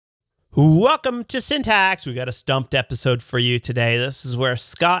Welcome to Syntax. We got a stumped episode for you today. This is where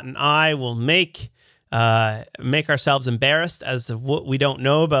Scott and I will make ourselves embarrassed as to what we don't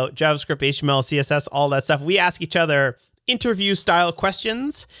know about JavaScript, HTML, CSS, all that stuff. We ask each other interview-style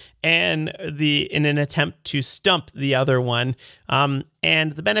questions and in an attempt to stump the other one.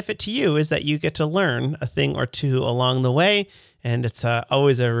 And the benefit to you is that you get to learn a thing or two along the way, and it's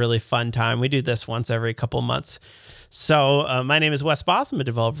always a really fun time. We do this once every couple months. So my name is Wes Boss. I'm a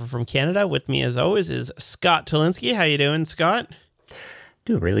developer from Canada. With me, as always, is Scott Tolinsky. How you doing, Scott?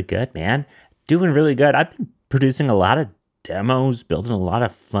 Doing really good, man. Doing really good. I've been producing a lot of demos, building a lot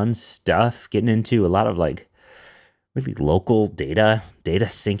of fun stuff, getting into a lot of like really local data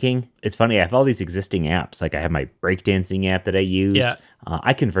syncing. It's funny, I have all these existing apps. Like I have my breakdancing app that I use. Yeah.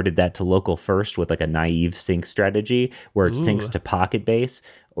 I converted that to local first with like a naive sync strategy where it syncs to Pocket Base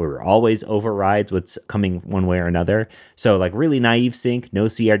or always overrides what's coming one way or another. So like really naive sync, no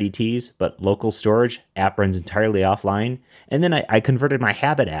CRDTs, but local storage, app runs entirely offline. And then I converted my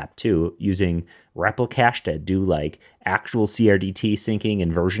Habit app too, using Replicache to do like actual CRDT syncing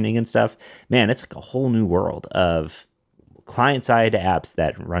and versioning and stuff. Man, it's like a whole new world of client-side apps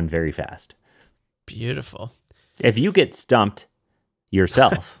that run very fast. Beautiful. If you get stumped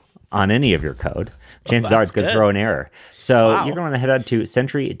yourself on any of your code, chances are it's going to throw an error. So you're going to head on to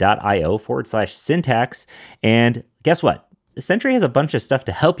sentry.io/syntax. And guess what? Sentry has a bunch of stuff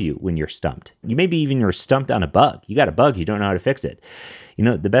to help you when you're stumped. You maybe even you're stumped on a bug. You got a bug, you don't know how to fix it. You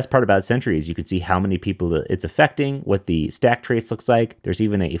know, the best part about Sentry is you can see how many people it's affecting, what the stack trace looks like. There's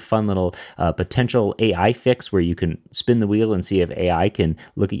even a fun little potential AI fix where you can spin the wheel and see if AI can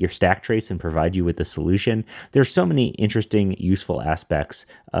look at your stack trace and provide you with a solution. There's so many interesting, useful aspects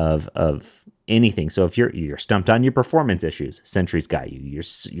of anything. So if you're stumped on your performance issues, Sentry's got you.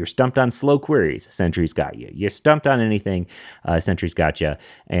 You're stumped on slow queries, Sentry's got you. You're stumped on anything, Sentry's got you.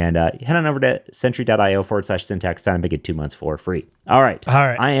 And head on over to sentry.io/syntax to make it 2 months for free. All right.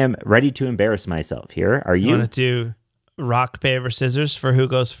 I am ready to embarrass myself here. Are you? You want to do rock, paper, scissors for who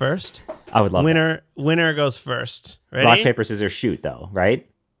goes first? I would love that. Winner goes first. Ready? Rock, paper, scissors, shoot, though, right?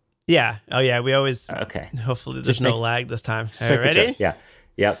 Yeah. Oh, yeah. We always... Okay. Hopefully there's no lag this time. All right, ready? Yeah.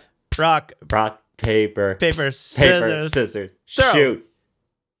 Yep. Rock, paper, scissors, throw. Shoot.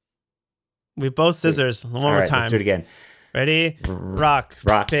 We both scissors. One more time. Let's do it again. Ready? Rock,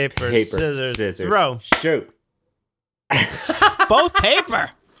 paper, scissors, throw. Shoot. Both paper.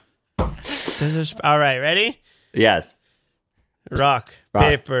 Scissors. All right, ready? Yes. Rock,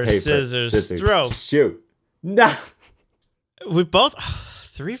 paper, scissors, throw. Shoot. No. We both...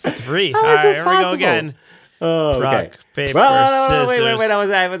 3 for 3. How All right, is this here we go again. Oh, okay. Rock, paper, scissors. Wait.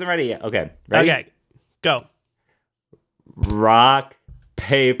 I wasn't ready yet. Okay. Ready? Okay. Go. Rock,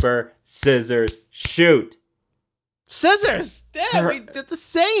 paper, scissors, shoot. Scissors. Yeah, we did the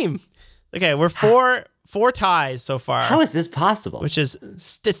same. Okay, we're four ties so far. How is this possible? Which is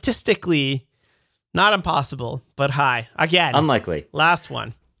statistically not impossible, but high. Again. Unlikely. Last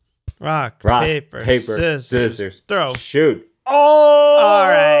one. Rock, paper, scissors, throw. Shoot. Oh! All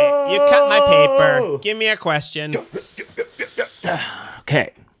right. You cut my paper. Give me a question.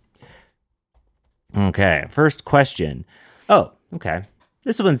 Okay. First question. Oh, okay.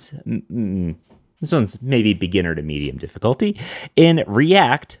 This one's maybe beginner to medium difficulty. In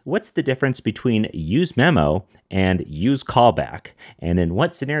React, what's the difference between useMemo and useCallback? And in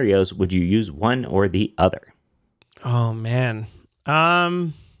what scenarios would you use one or the other? Oh man.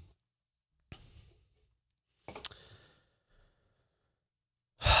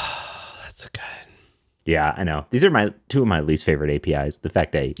 That's good. Yeah, I know. These are two of my least favorite APIs. The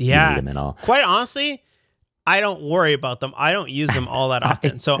fact I need them at all. Quite honestly, I don't worry about them. I don't use them all that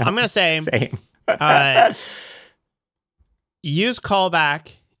often. So I'm going to say same. useCallback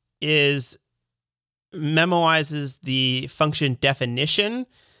memoizes the function definition,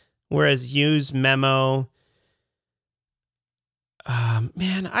 whereas useMemo,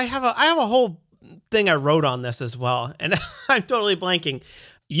 man, I have a whole thing I wrote on this as well, and I'm totally blanking.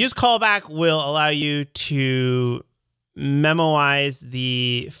 useCallback will allow you to memoize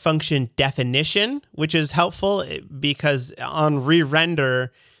the function definition, which is helpful because on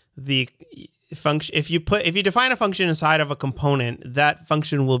re-render the function, if you define a function inside of a component, that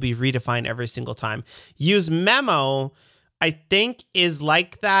function will be redefined every single time. useMemo, I think, is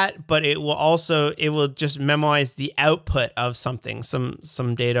like that, but it will just memorize the output of something,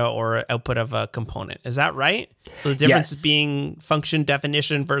 some data or output of a component. Is that right? So the difference being function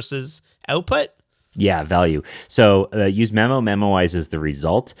definition versus output? Yeah, value. So useMemo memoizes the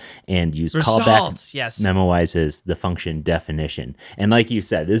result, and useCallback memoizes the function definition. And like you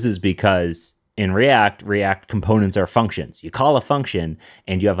said, this is because in React components are functions. You call a function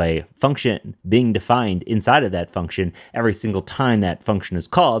and you have a function being defined inside of that function. Every single time that function is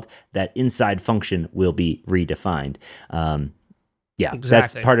called, that inside function will be redefined. Yeah,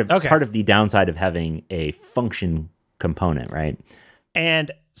 exactly. That's part of the downside of having a function component, right?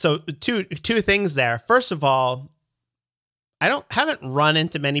 And so two things there. First of all, I haven't run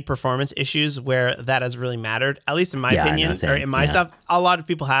into many performance issues where that has really mattered, at least in my opinion, or in my stuff. A lot of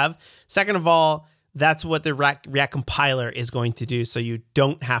people have. Second of all, that's what the React compiler is going to do, so you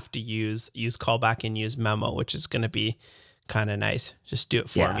don't have to use callback and useMemo, which is going to be kind of nice. Just do it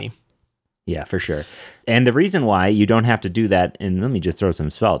for me. Yeah, for sure. And the reason why you don't have to do that, and let me just throw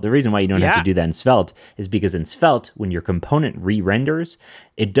some Svelte. The reason why you don't have to do that in Svelte is because in Svelte, when your component re-renders,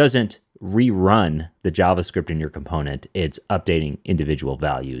 it doesn't rerun the JavaScript in your component. It's updating individual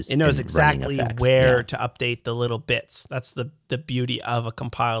values. It knows exactly where to update the little bits. That's the beauty of a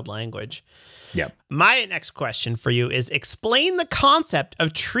compiled language. Yeah. My next question for you is explain the concept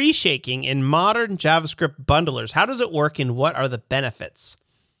of tree shaking in modern JavaScript bundlers. How does it work and what are the benefits?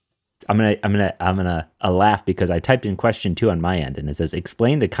 I'm gonna laugh because I typed in question 2 on my end and it says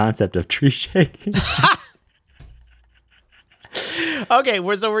explain the concept of tree shaking. Okay,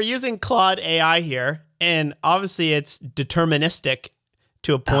 so we're using Claude AI here, and obviously it's deterministic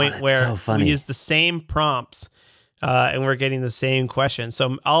to a point where we use the same prompts and we're getting the same question.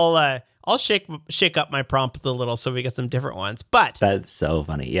 So I'll shake up my prompt a little so we get some different ones. But that's so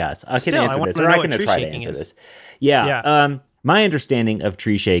funny. Yes, I can still, answer this, or I can try to answer this. Yeah. My understanding of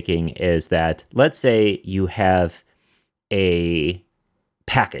tree shaking is that, let's say you have a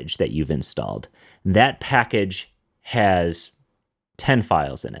package that you've installed. That package has 10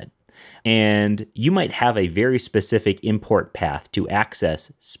 files in it. And you might have a very specific import path to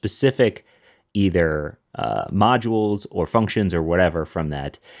access specific either modules or functions or whatever from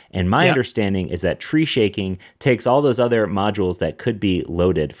that. And my understanding is that tree shaking takes all those other modules that could be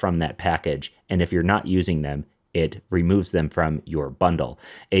loaded from that package. And if you're not using them, it removes them from your bundle,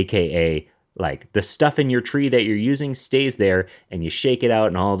 aka like the stuff in your tree that you're using stays there and you shake it out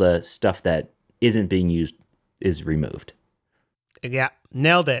and all the stuff that isn't being used is removed. Yeah,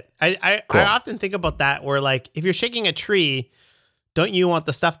 nailed it. I often think about that where like if you're shaking a tree, don't you want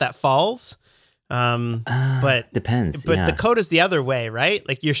the stuff that falls? But depends. But the code is the other way, right?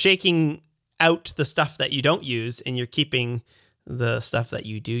 Like you're shaking out the stuff that you don't use and you're keeping the stuff that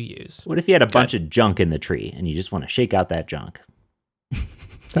you do use. What if you had a bunch of junk in the tree and you just want to shake out that junk?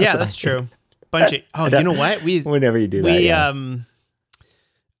 That's true. Bunch of, you know what? Whenever you do that,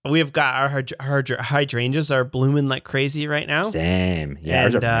 we've got our hydrangeas are blooming like crazy right now. Same. Yeah,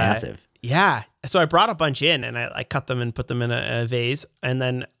 ours are massive. Yeah. So I brought a bunch in and I cut them and put them in a vase. And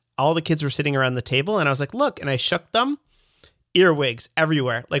then all the kids were sitting around the table and I was like, look, and I shook them. Earwigs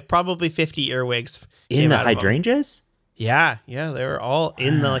everywhere. Like probably 50 earwigs. In the hydrangeas? Yeah. They were all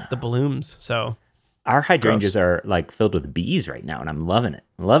in the blooms. So our hydrangeas are like filled with bees right now and I'm loving it.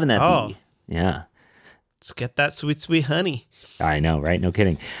 I'm loving that bee. Yeah. Let's get that sweet, sweet honey. I know, right? No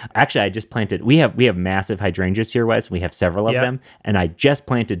kidding. Actually, I just planted, we have massive hydrangeas here, Wes. We have several of them. And I just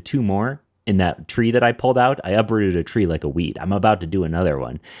planted 2 more in that tree that I pulled out. I uprooted a tree like a weed. I'm about to do another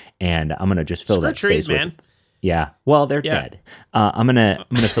one. And I'm going to just fill that trees, space man. with. Yeah. Well, they're dead. I'm gonna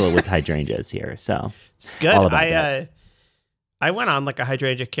fill it with hydrangeas here. So it's good. I went on like a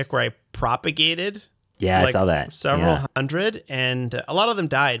hydrangea kick where I propagated. Yeah, I saw that. Several hundred, and a lot of them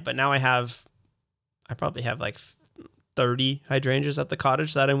died. But now I probably have like 30 hydrangeas at the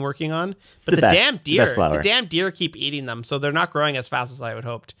cottage that I'm working on. But the damn deer keep eating them, so they're not growing as fast as I would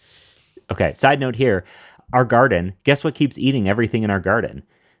hoped. Okay. Side note here, our garden. Guess what keeps eating everything in our garden?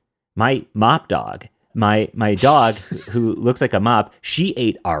 My mop dog. My dog, who looks like a mop, she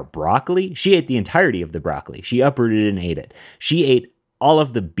ate our broccoli. She ate the entirety of the broccoli. She uprooted and ate it. She ate all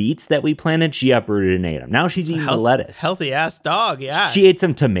of the beets that we planted. She uprooted and ate them. Now she's eating the lettuce. Healthy ass dog, yeah. She ate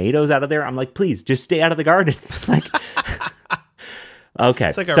some tomatoes out of there. I'm like, please, just stay out of the garden. Okay,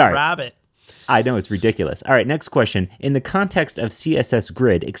 it's like a rabbit. I know, it's ridiculous. All right, next question. In the context of CSS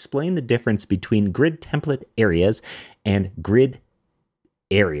Grid, explain the difference between grid template areas and grid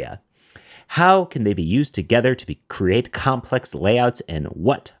area. How can they be used together to create complex layouts, and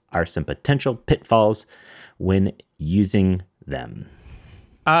what are some potential pitfalls when using them?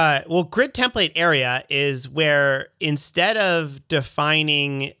 Well, grid template area is where instead of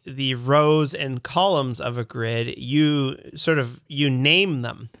defining the rows and columns of a grid, you name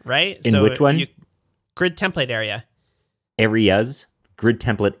them, right? In which one? Grid template area. Areas. Grid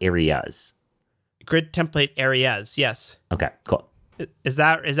template areas. Grid template areas, yes. Okay, cool. Is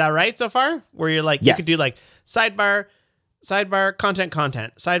that right so far? Where you're like, yes. You could do like sidebar, sidebar, content,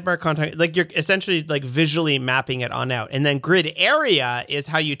 sidebar, content. Like you're essentially like visually mapping it on out. And then grid area is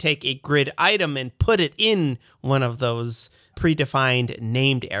how you take a grid item and put it in one of those predefined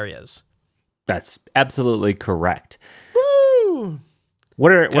named areas. That's absolutely correct. Woo!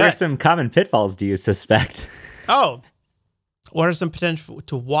 What are some common pitfalls do you suspect? Oh, what are some potential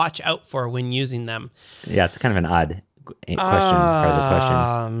to watch out for when using them? Yeah, it's kind of an odd question, part of the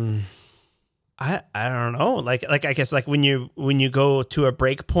question. I don't know. Like I guess like when you go to a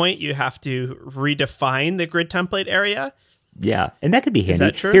breakpoint, you have to redefine the grid template area. Yeah, and that could be handy. Is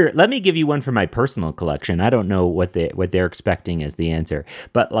that true? Here, let me give you one for my personal collection. I don't know what they're expecting as the answer,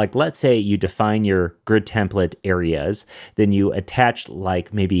 but like let's say you define your grid template areas, then you attach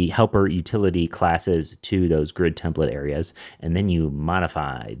like maybe helper utility classes to those grid template areas, and then you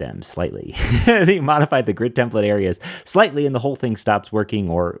modify them slightly. You modify the grid template areas slightly, and the whole thing stops working,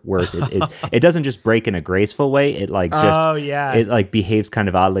 or worse, it doesn't just break in a graceful way. It like just it like behaves kind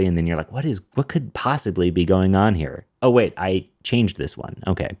of oddly, and then you're like, what could possibly be going on here? Oh, wait, I changed this one.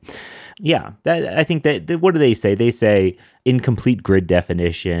 Okay. Yeah, I think that, what do they say? They say incomplete grid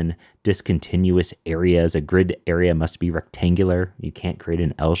definition, discontinuous areas. A grid area must be rectangular. You can't create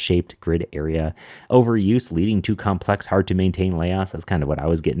an L-shaped grid area. Overuse leading to complex, hard to maintain layouts. That's kind of what I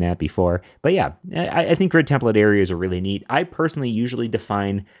was getting at before. But yeah, I think grid template areas are really neat. I personally usually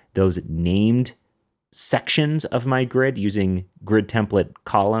define those named sections of my grid using grid template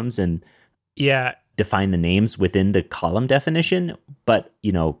columns and define the names within the column definition. But,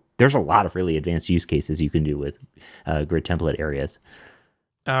 you know, there's a lot of really advanced use cases you can do with grid template areas.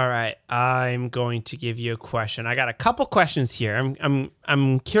 All right, I'm going to give you a question. I got a couple questions here.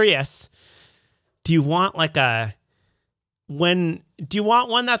 I'm curious. Do you want like do you want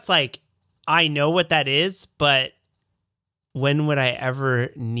one that's like, I know what that is, but when would I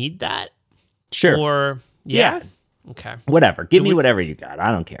ever need that? Sure. Or yeah. Okay. Whatever. Give me whatever you got.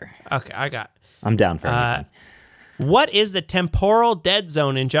 I don't care. Okay, I'm down for anything. What is the temporal dead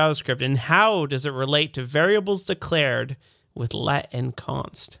zone in JavaScript, and how does it relate to variables declared with let and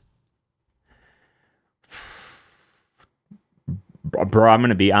const? Bro, I'm going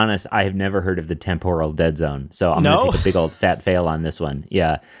to be honest. I have never heard of the temporal dead zone, so I'm going to take a big old fat fail on this one.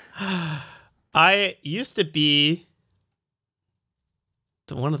 Yeah. I used to be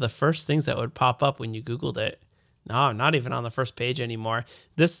one of the first things that would pop up when you Googled it. No, I'm not even on the first page anymore.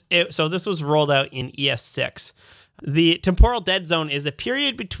 So this was rolled out in ES6. The temporal dead zone is a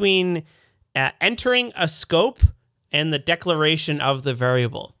period between entering a scope and the declaration of the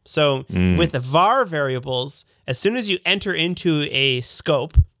variable. So with the var variables, as soon as you enter into a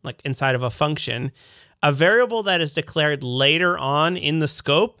scope, like inside of a function, a variable that is declared later on in the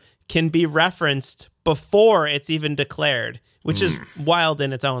scope can be referenced before it's even declared, which is wild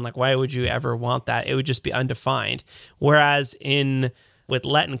in its own. Like, why would you ever want that? It would just be undefined. Whereas with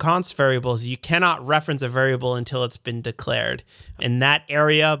let and const variables, you cannot reference a variable until it's been declared. And that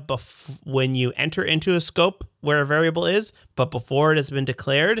area, when you enter into a scope where a variable is, but before it has been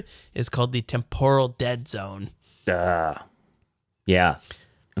declared, is called the temporal dead zone. Yeah.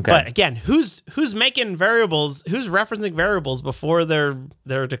 Okay. But again, who's making variables? Who's referencing variables before they're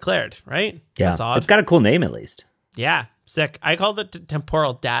declared? Right? Yeah. That's odd. It's got a cool name at least. Yeah. Sick. I called it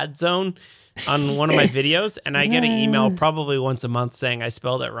Temporal Dead Zone on one of my videos, and I get an email probably once a month saying I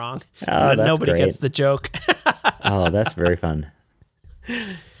spelled it wrong. Oh, that's nobody great. gets the joke. Oh, that's very fun.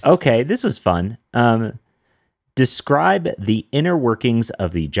 Okay, this was fun. Describe the inner workings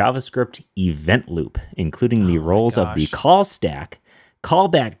of the JavaScript event loop, including the roles of the call stack,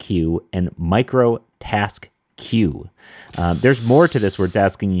 callback queue, and micro task queue. There's more to this where it's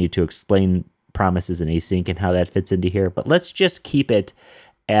asking you to explain promises and async and how that fits into here, but let's just keep it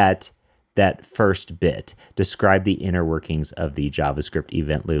at that first bit. Describe the inner workings of the JavaScript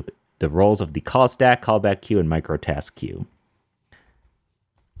event loop, the roles of the call stack, callback queue, and micro task queue.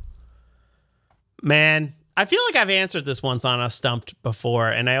 Man, I feel like I've answered this once on a Stump'd before,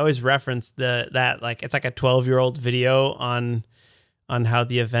 and I always reference that like it's like a 12-year-old video on how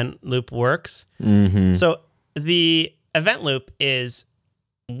the event loop works. Mm-hmm. So the event loop is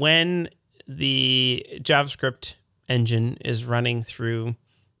when the JavaScript engine is running through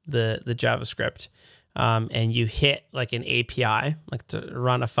the JavaScript, and you hit like an API, like to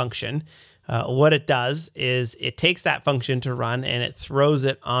run a function. What it does is it takes that function to run and it throws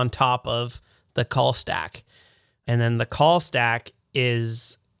it on top of the call stack. And then the call stack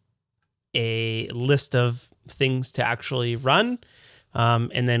is a list of things to actually run.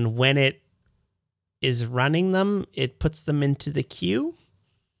 And then when it is running them, it puts them into the queue.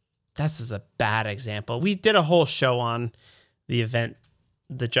 This is a bad example. We did a whole show on the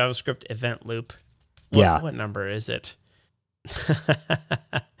JavaScript event loop. What number is it?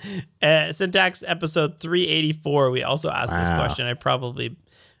 Syntax episode 384. We also asked this Wow. question. I probably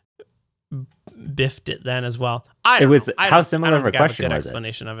biffed it then as well. How similar of a question was it?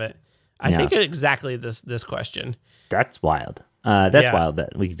 Explanation of it. I think exactly this question. That's wild. That's wild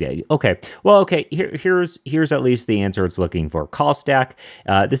that we could get. Okay. Well, okay. Here's at least the answer it's looking for. Call stack.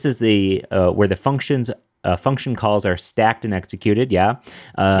 This is the where the function calls are stacked and executed.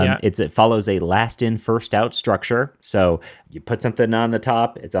 It follows a last in, first out structure. So you put something on the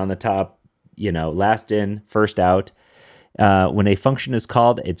top, it's on the top, last in, first out. When a function is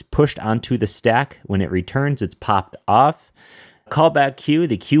called, it's pushed onto the stack. When it returns, it's popped off. Callback queue,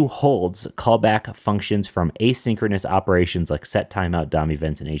 the queue holds callback functions from asynchronous operations like set timeout, DOM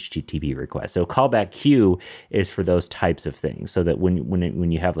events, and HTTP requests. So callback queue is for those types of things. So that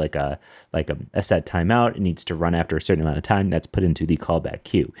when you have like a set timeout, it needs to run after a certain amount of time, that's put into the callback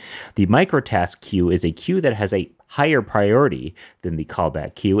queue. The microtask queue is a queue that has a higher priority than the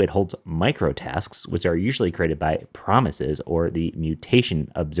callback queue. It holds microtasks, which are usually created by promises or the mutation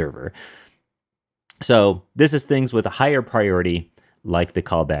observer. So this is things with a higher priority like the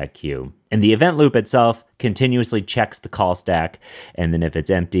callback queue. And the event loop itself continuously checks the call stack. And then if it's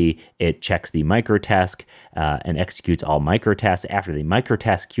empty, it checks the microtask and executes all microtasks. After the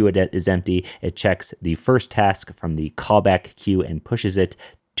microtask queue is empty, it checks the first task from the callback queue and pushes it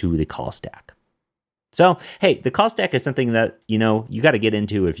to the call stack. So, hey, the call stack is something that, you got to get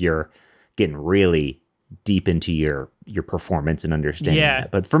into if you're getting really deep into your performance and understanding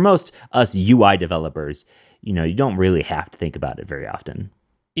that. But for most us UI developers, you don't really have to think about it very often.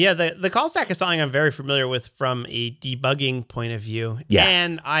 Yeah, the call stack is something I'm very familiar with from a debugging point of view. Yeah.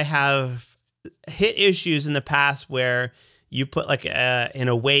 And I have hit issues in the past where you put like in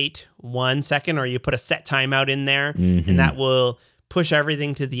a wait 1 second, or you put a set timeout in there, and that will push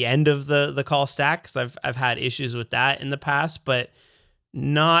everything to the end of the call stack. Because I've had issues with that in the past, but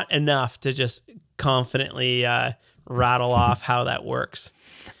not enough to just confidently rattle off how that works.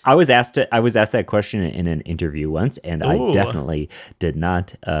 I was asked that question in an interview once, and I definitely did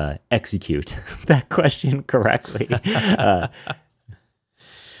not execute that question correctly.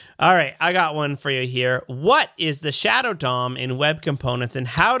 All right, I got one for you here. What is the shadow DOM in web components, and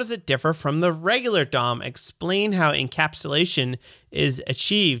how does it differ from the regular DOM? Explain how encapsulation is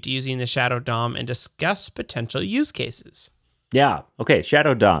achieved using the shadow DOM and discuss potential use cases. Yeah. Okay.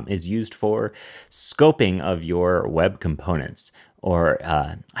 Shadow DOM is used for scoping of your web components, or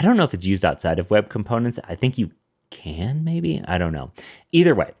I don't know if it's used outside of web components. I think you can, maybe. I don't know.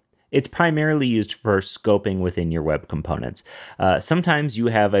 Either way, it's primarily used for scoping within your web components. Sometimes you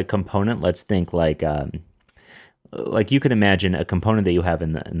have a component. Let's think like you could imagine a component that you have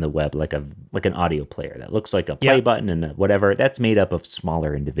in the web, like an audio player that looks like a play button and whatever. That's made up of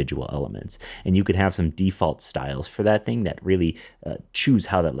smaller individual elements, and you could have some default styles for that thing that really choose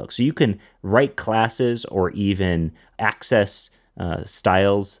how that looks. So you can write classes or even access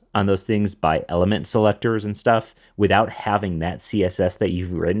styles on those things by element selectors and stuff without having that CSS that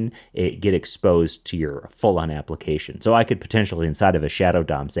you've written get exposed to your full-on application. So I could potentially, inside of a shadow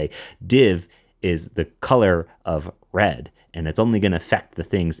DOM, say div is the color of red, and it's only going to affect the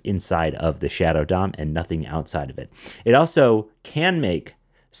things inside of the shadow DOM and nothing outside of it. It also can make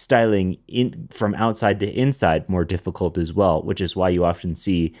styling from outside to inside more difficult as well, which is why you often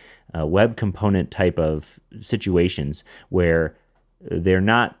see web component type of situations where they're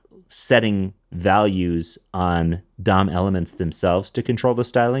not setting values on DOM elements themselves to control the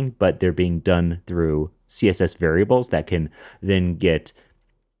styling, but they're being done through CSS variables that can then get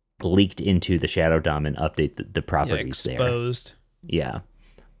leaked into the shadow DOM and update the properties exposed. There. Yeah.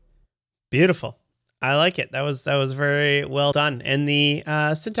 Beautiful. I like it. That was very well done. And the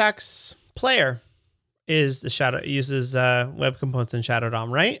syntax player uses web components in shadow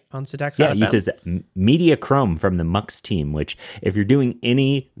DOM, right? On syntax. Yeah, it uses Media Chrome from the Mux team, which if you're doing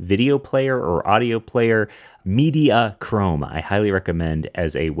any video player or audio player, Media Chrome, I highly recommend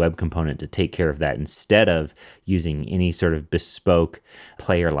as a web component to take care of that instead of using any sort of bespoke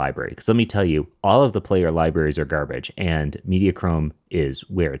player library. Because let me tell you, all of the player libraries are garbage, and Media Chrome is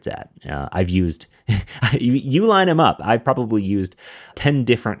where it's at. I've used, you line them up. I've probably used 10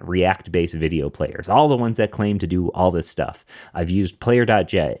 different React-based video players, all the ones that claim to do all this stuff. I've used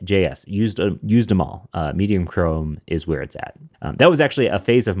player.js, used them all. Medium Chrome is where it's at. That was actually a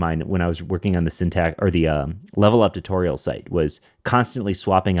phase of mine when I was working on the syntax or the level up tutorial site, was constantly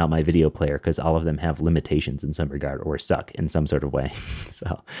swapping out my video player because all of them have limitations in some regard or suck in some sort of way.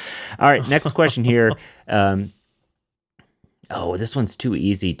 So, all right, next question here. Oh, this one's too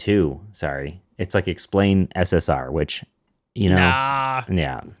easy too. Sorry. It's like explain SSR, which, Nah,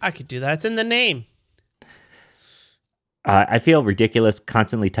 yeah. I could do that. It's in the name. I feel ridiculous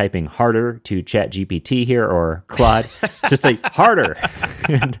constantly typing harder to ChatGPT here or Claude, just like harder.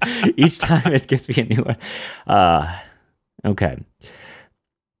 And each time it gives me a new one. Okay.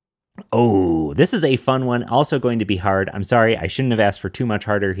 Oh, this is a fun one. Also going to be hard. I'm sorry, I shouldn't have asked for too much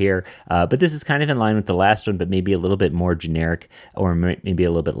harder here, but this is kind of in line with the last one, but maybe a little bit more generic or maybe a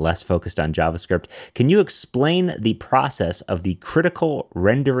little bit less focused on JavaScript. Can you explain the process of the critical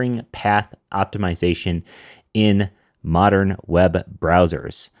rendering path optimization in modern web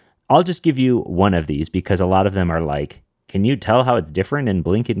browsers? I'll just give you one of these because a lot of them are like, can you tell how it's different in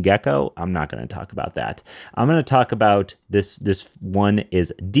Blink and Gecko? I'm not going to talk about that. I'm going to talk about this one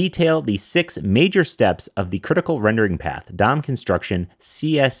is detail the 6 major steps of the critical rendering path: DOM construction,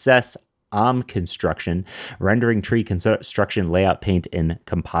 CSS construction, rendering tree construction, layout, paint, and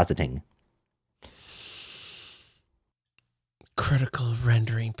compositing. Critical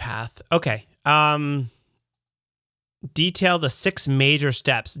rendering path. Okay. Detail the 6 major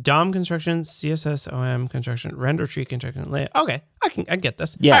steps: DOM construction, CSS OM construction, render tree construction, layout. Okay, I get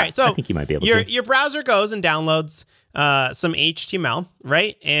this. Yeah, all right, so I think you might be able to. Your browser goes and downloads some HTML,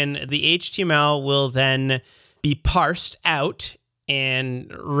 right? And the HTML will then be parsed out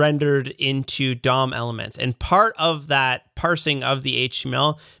and rendered into DOM elements. And part of that parsing of the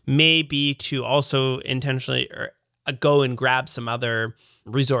HTML may be to also intentionally go and grab some other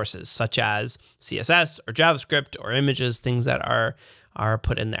resources such as CSS or JavaScript or images, things that are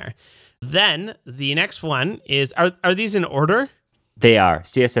put in there. Then the next one is, are these in order? They are.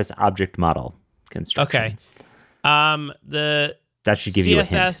 CSS object model construction. Okay. The that should give you a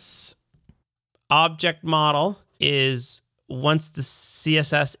hint. CSS object model is once the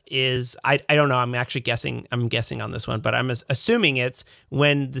CSS is, I don't know, I'm guessing on this one, but I'm assuming it's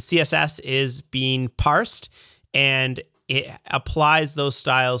when the CSS is being parsed and it applies those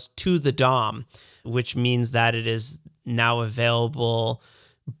styles to the DOM, which means that it is now available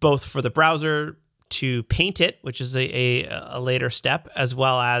both for the browser to paint it, which is a later step, as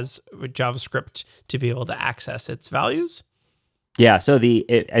well as with JavaScript to be able to access its values. Yeah, so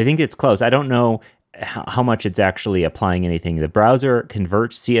I think it's close. I don't know how much it's actually applying anything. The browser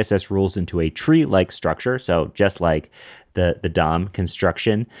converts CSS rules into a tree-like structure, so just like the DOM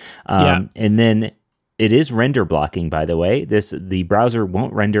construction. And then it is render blocking, by the way. The browser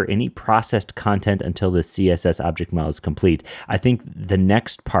won't render any processed content until the CSS object model is complete. I think the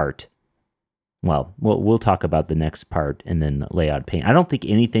next part, well, we'll talk about the next part and then layout paint. I don't think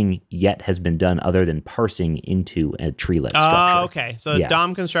anything yet has been done other than parsing into a tree-like structure. Oh, okay. So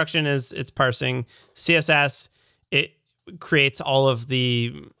DOM construction it's parsing. CSS, it creates all of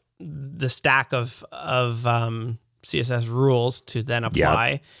the stack of CSS rules to then apply.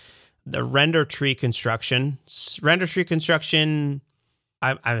 Yep. The render tree construction,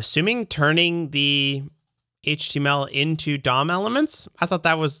 I'm assuming turning the HTML into DOM elements. I thought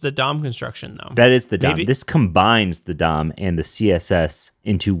that was the DOM construction, though. That is the DOM. Maybe. This combines the DOM and the CSS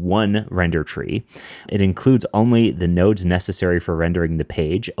into one render tree. It includes only the nodes necessary for rendering the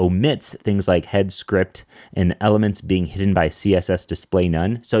page, omits things like head script and elements being hidden by CSS display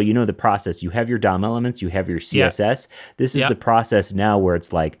none. So you know the process. You have your DOM elements, you have your CSS. Yep. This is the process now where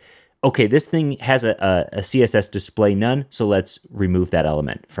it's like, okay, this thing has a CSS display none, so let's remove that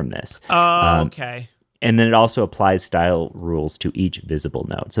element from this. Oh, okay. And then it also applies style rules to each visible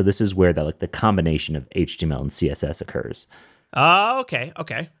node. So this is where the combination of HTML and CSS occurs. Oh, okay. All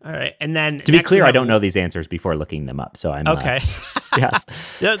right. And then to be clear, I don't know these answers before looking them up, so I'm okay. Yes.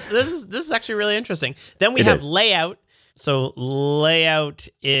 This is actually really interesting. Then we have layout. So layout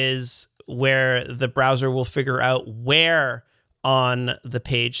is where the browser will figure out where on the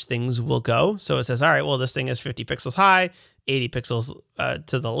page things will go. So it says, all right, well, this thing is 50 pixels high, 80 pixels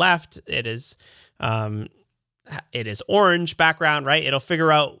to the left. It is orange background, right? It'll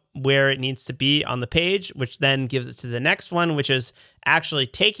figure out where it needs to be on the page, which then gives it to the next one, which is actually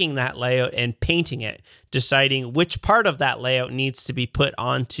taking that layout and painting it, deciding which part of that layout needs to be put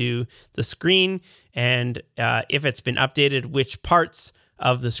onto the screen. And if it's been updated, which parts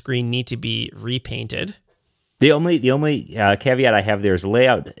of the screen need to be repainted. The only caveat I have there is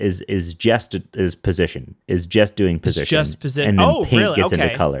layout is just position, is just doing position. It's just position. And then paint gets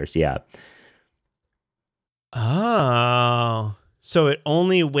into colors. Yeah. Oh, so it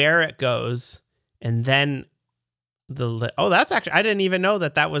only where it goes, and then that's actually, I didn't even know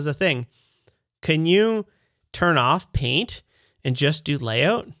that was a thing. Can you turn off paint and just do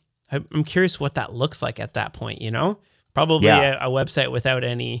layout? I'm curious what that looks like at that point. Probably a website without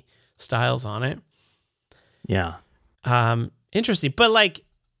any styles on it. Yeah. Interesting. But like,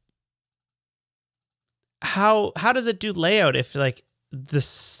 how does it do layout if like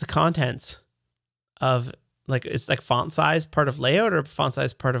the contents of Like, it's like font size part of layout or font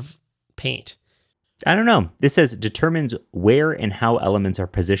size part of paint? I don't know. This says determines where and how elements are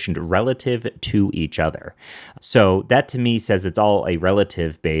positioned relative to each other. So that to me says it's all a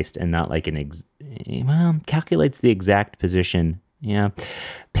relative based and not like calculates the exact position. Yeah.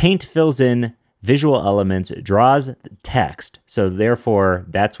 Paint fills in visual elements, draws text. So therefore,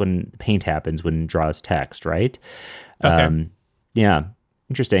 that's when paint happens, when it draws text, right? Okay. Yeah.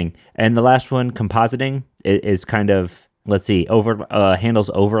 Interesting. And the last one, compositing, is kind of, let's see,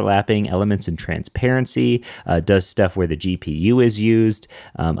 handles overlapping elements and transparency, does stuff where the GPU is used,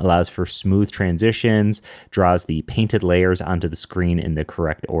 allows for smooth transitions, draws the painted layers onto the screen in the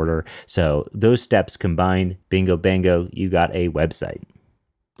correct order. So those steps combined, bingo bango, you got a website.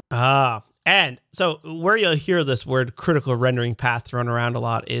 And so where you'll hear this word critical rendering path thrown around a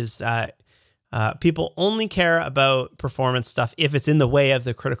lot is that people only care about performance stuff if it's in the way of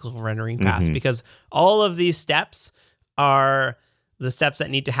the critical rendering path, because all of these steps are the steps that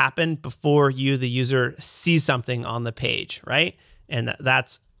need to happen before you, the user, sees something on the page, right? And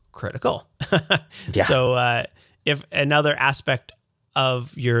that's critical. Yeah. So if another aspect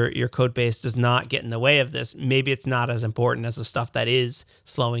of your code base does not get in the way of this, maybe it's not as important as the stuff that is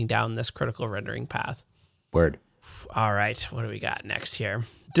slowing down this critical rendering path. Word. All right, what do we got next here?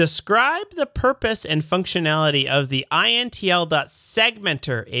 Describe the purpose and functionality of the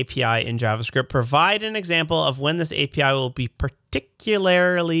intl.segmenter API in JavaScript. Provide an example of when this API will be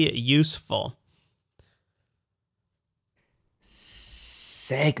particularly useful.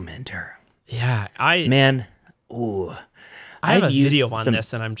 Segmenter. Yeah, I have a video on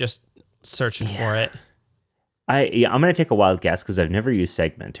this, and I'm just searching for it. I'm going to take a wild guess because I've never used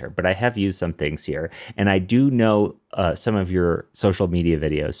Segmenter, but I have used some things here. And I do know some of your social media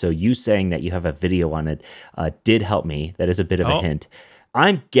videos. So you saying that you have a video on it did help me. That is a bit of a hint.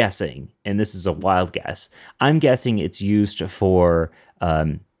 I'm guessing, and this is a wild guess, I'm guessing it's used for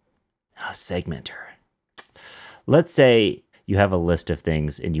Segmenter. Let's say you have a list of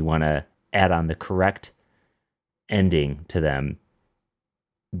things and you want to add on the correct ending to them.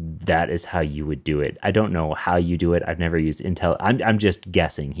 That is how you would do it. I don't know how you do it. I've never used Intel. I'm just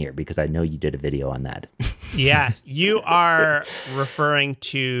guessing here because I know you did a video on that. Yeah, you are referring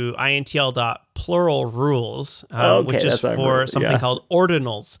to intl.plural rules, which is for something called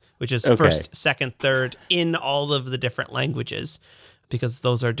ordinals, which is first, second, third in all of the different languages, because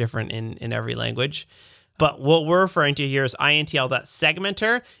those are different in every language. But what we're referring to here is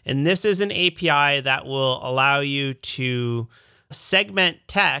intl.segmenter, and this is an API that will allow you to segment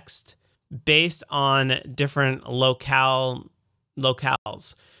text based on different locales.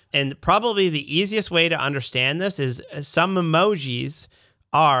 And probably the easiest way to understand this is some emojis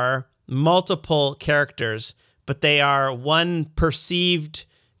are multiple characters, but they are one perceived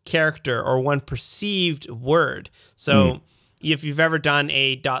character or one perceived word. So if you've ever done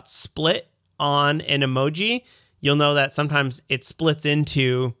a dot split on an emoji, you'll know that sometimes it splits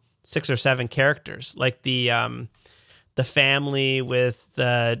into 6 or 7 characters, like the family with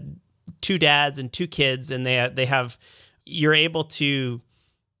 2 dads and 2 kids, and they have, you're able to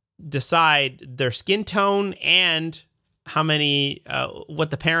decide their skin tone and how many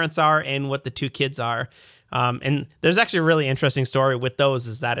what the parents are and what the 2 kids are. And there's actually a really interesting story with those,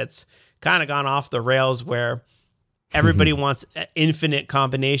 is that it's kind of gone off the rails where everybody wants infinite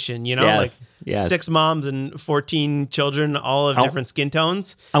combination, like 6 moms and 14 children, all of different skin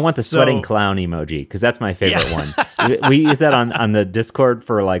tones. I want the sweating clown emoji because that's my favorite one. We use that on the Discord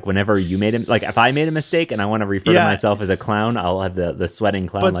for like whenever you made him, like if I made a mistake and I want to refer to myself as a clown, I'll have the sweating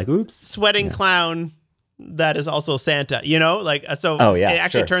clown, like oops. Sweating clown, that is also Santa, so it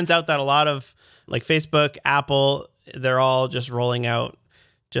actually turns out that a lot of like Facebook, Apple, they're all just rolling out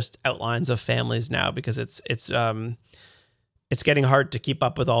just outlines of families now, because it's getting hard to keep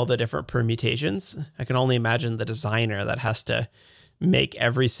up with all the different permutations. I can only imagine the designer that has to make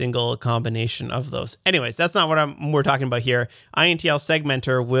every single combination of those. Anyways, that's not what we're talking about here. INTL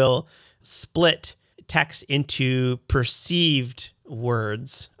segmenter will split text into perceived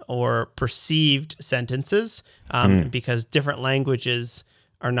words or perceived sentences, because different languages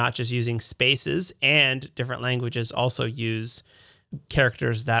are not just using spaces, and different languages also use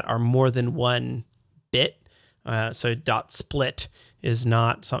characters that are more than 1 bit. So dot split is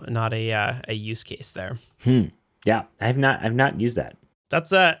not a use case there. Yeah, I've not used that.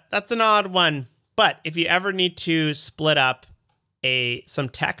 That's an odd one. But if you ever need to split up some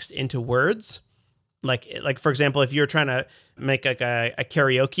text into words, like for example, if you're trying to make like a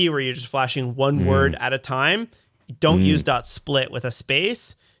karaoke where you're just flashing one word at a time, don't use dot split with a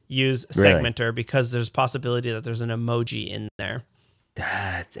space. Use segmenter, because there's possibility that there's an emoji in there.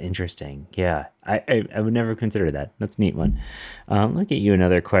 That's interesting. Yeah, I would never consider that. That's a neat one. Let me get you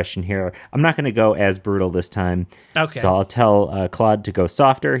another question here. I'm not going to go as brutal this time. Okay. So I'll tell Claude to go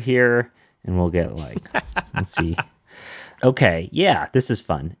softer here, and we'll get like, let's see. Okay, yeah, this is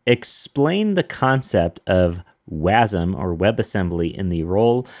fun. Explain the concept of WASM or WebAssembly in the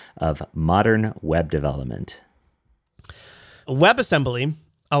role of modern web development. WebAssembly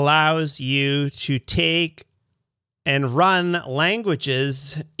allows you to take and run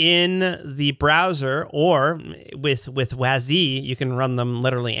languages in the browser, or with WASI, you can run them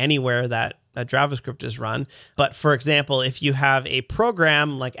literally anywhere that JavaScript is run. But for example, if you have a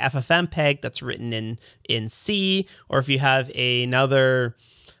program like FFmpeg that's written in C, or if you have another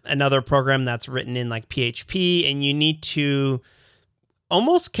program that's written in like PHP, and you need to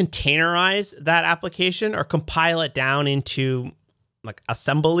almost containerize that application or compile it down into like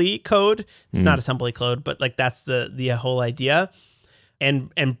assembly code. It's not assembly code, but like that's the whole idea.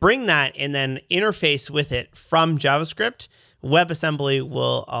 And bring that and then interface with it from JavaScript. WebAssembly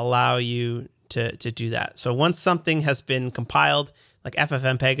will allow you to do that. So once something has been compiled, like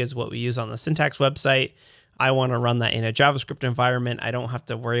FFmpeg is what we use on the syntax website, I want to run that in a JavaScript environment. I don't have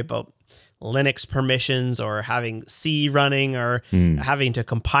to worry about Linux permissions or having C running or having to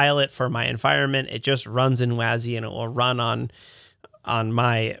compile it for my environment. It just runs in WASI, and it will run on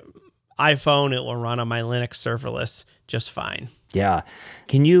my iPhone. It will run on my Linux serverless just fine. Yeah.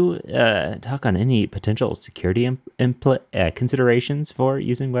 Can you talk on any potential security considerations for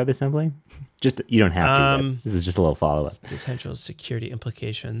using WebAssembly? Just, you don't have to. This is just a little follow-up. Potential security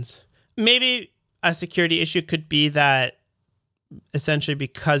implications. Maybe a security issue could be that essentially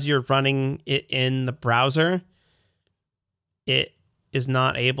because you're running it in the browser, it is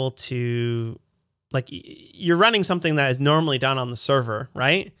not able to, like, you're running something that is normally done on the server,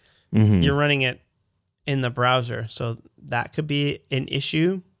 right? Mm-hmm. You're running it in the browser. So that could be an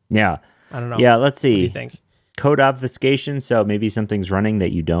issue. Yeah. I don't know. Yeah, let's see. What do you think? Code obfuscation. So maybe something's running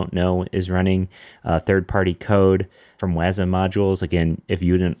that you don't know is running. Third-party code from WASM modules. Again, if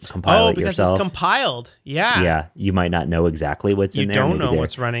you didn't compile it yourself. Oh, because it's compiled. Yeah. Yeah, you might not know exactly what's in there. You don't know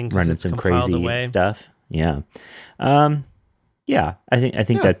what's running because it's some compiled crazy away. stuff. Yeah. Yeah, I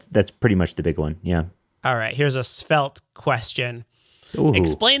think that's pretty much the big one. Yeah. All right, here's a Svelte question. Ooh.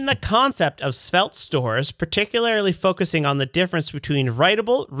 Explain the concept of Svelte stores, particularly focusing on the difference between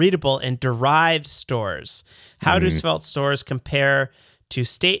writable, readable, and derived stores. How do Svelte stores compare to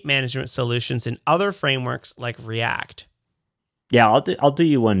state management solutions in other frameworks like React? Yeah, I'll do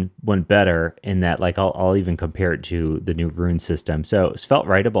you one better in that, like I'll even compare it to the new Rune system. So Svelte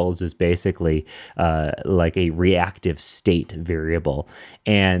writables is basically like a reactive state variable,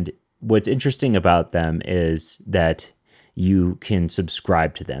 and what's interesting about them is that you can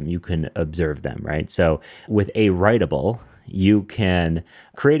subscribe to them, you can observe them, right? So with a writable, you can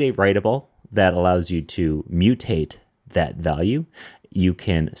create a writable that allows you to mutate that value. You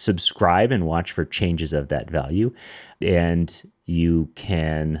can subscribe and watch for changes of that value, and you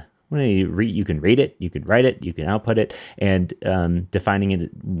can you can read it, you can write it, you can output it, and defining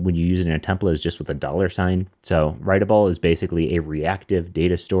it when you use it in a template is just with a $sign. So writable is basically a reactive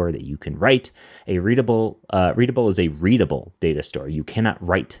data store that you can write. A readable is a readable data store. You cannot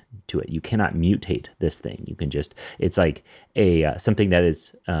write to it. You cannot mutate this thing. You can just, it's like a something that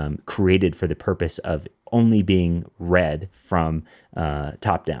is created for the purpose of only being read from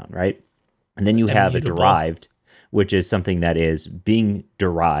top down, right? And then you have a derived, which is something that is being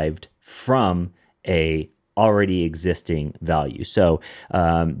derived from a already existing value. So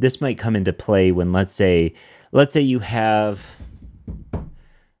this might come into play when let's say you have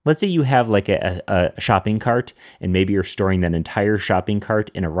like a shopping cart, and maybe you're storing that entire shopping cart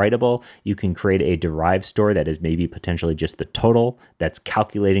in a writable. You can create a derived store that is maybe potentially just the total that's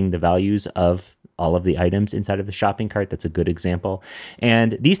calculating the values of all of the items inside of the shopping cart. That's a good example.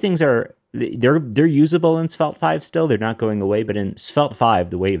 And these things they're usable in Svelte 5 still. They're not going away, but in Svelte 5,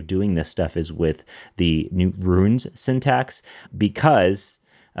 the way of doing this stuff is with the new Runes syntax, because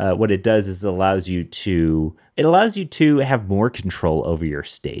what it does is it allows you to have more control over your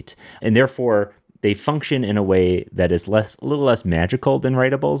state, and therefore they function in a way that is a little less magical than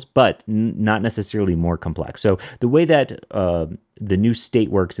writables, but not necessarily more complex. So the way that the new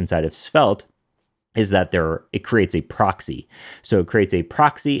state works inside of Svelte is that it creates a proxy. So it creates a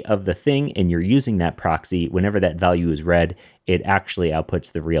proxy of the thing, and you're using that proxy. Whenever that value is read, it actually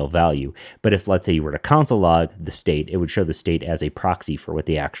outputs the real value. But if, let's say, you were to console log the state, it would show the state as a proxy for what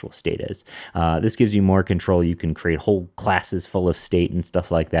the actual state is. This gives you more control. You can create whole classes full of state and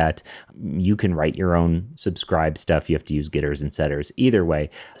stuff like that. You can write your own subscribe stuff. You have to use getters and setters. Either way,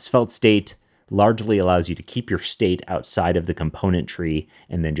 Svelte state largely allows you to keep your state outside of the component tree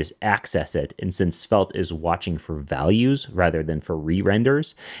and then just access it. And since Svelte is watching for values rather than for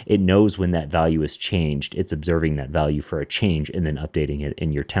re-renders, it knows when that value is changed. It's observing that value for a change and then updating it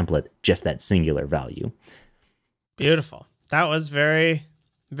in your template, just that singular value. Beautiful. That was very,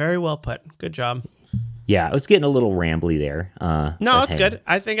 very well put. Good job. Yeah, I was getting a little rambly there. No, it's good.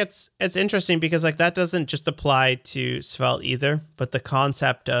 I think it's interesting because like that doesn't just apply to Svelte either, but the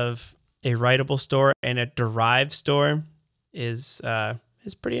concept of a writable store and a derived store is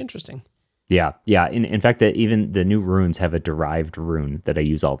pretty interesting. Yeah. In fact, that even the new runes have a derived rune that I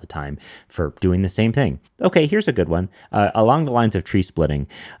use all the time for doing the same thing. Okay, here's a good one. Along the lines of tree splitting,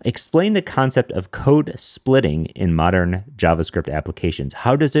 explain the concept of code splitting in modern JavaScript applications.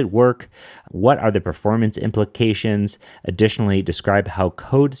 How does it work? What are the performance implications? Additionally, describe how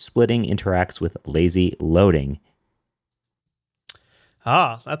code splitting interacts with lazy loading.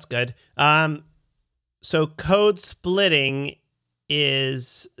 Oh, that's good. So code splitting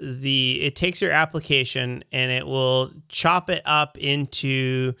it takes your application and it will chop it up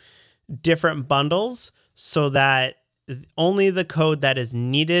into different bundles so that only the code that is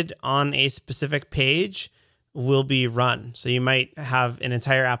needed on a specific page will be run. So you might have an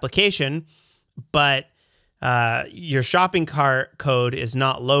entire application, but your shopping cart code is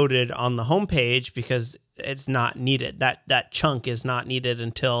not loaded on the home page because it's not needed. That chunk is not needed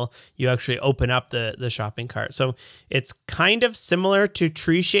until you actually open up the shopping cart. So it's kind of similar to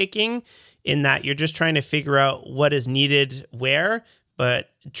tree shaking in that you're just trying to figure out what is needed where,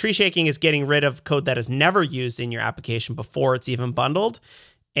 but tree shaking is getting rid of code that is never used in your application before it's even bundled.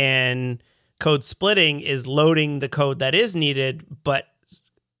 And code splitting is loading the code that is needed, but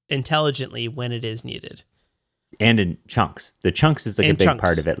intelligently when it is needed. And in chunks. The chunks is like a big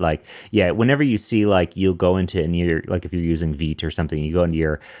part of it. Like, yeah, whenever you see like you'll go into like if you're using Vite or something, you go into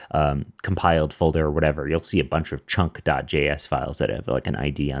your compiled folder or whatever, you'll see a bunch of chunk.js files that have like an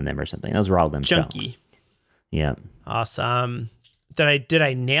ID on them or something. Those are all them chunky. Chunks. Yeah. Awesome. Did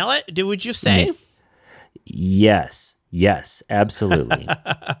I nail it? Would you say? Yes, absolutely.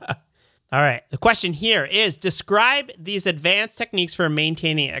 All right. The question here is, describe these advanced techniques for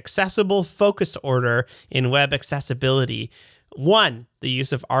maintaining accessible focus order in web accessibility. 1, the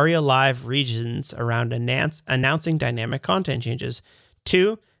use of ARIA Live regions around announcing dynamic content changes.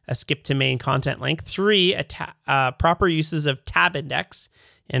 2, a skip to main content link. 3, proper uses of tab index.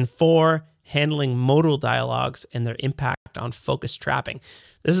 And 4, handling modal dialogues and their impact on focus trapping.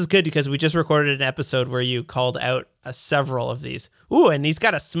 This is good because we just recorded an episode where you called out several of these. Ooh, and he's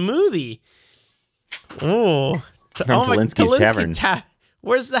got a smoothie. Ooh. From Talinsky's Tavern.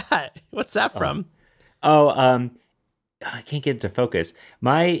 Where's that? What's that from? I can't get it to focus.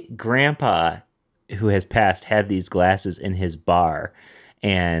 My grandpa, who has passed, had these glasses in his bar,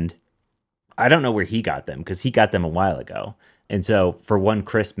 and I don't know where he got them because he got them a while ago. And so for one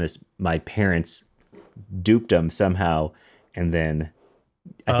Christmas, my parents duped them somehow, and then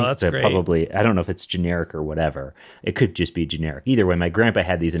I think it's probably, I don't know if it's generic or whatever. It could just be generic. Either way, my grandpa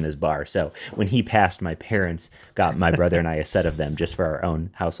had these in his bar. So when he passed, my parents got my brother and I a set of them just for our own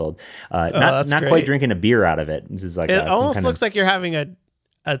household. Not quite drinking a beer out of it. This is like it almost looks like you're having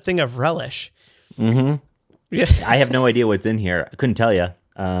a thing of relish. Mm-hmm. Yeah. I have no idea what's in here. I couldn't tell you.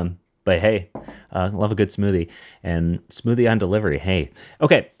 But hey, love a good smoothie, and smoothie on delivery. Hey,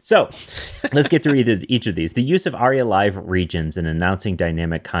 okay, so let's get through each of these. The use of ARIA Live regions and announcing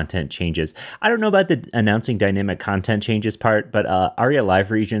dynamic content changes. I don't know about the announcing dynamic content changes part, but ARIA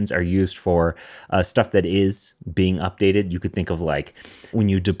Live regions are used for stuff that is being updated. You could think of like when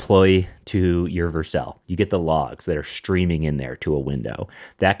you deploy to your Vercel, you get the logs that are streaming in there to a window.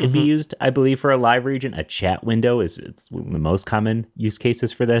 That could be used, I believe, for a live region. A chat window it's one of the most common use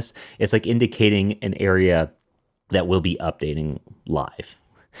cases for this. It's like indicating an area that will be updating live.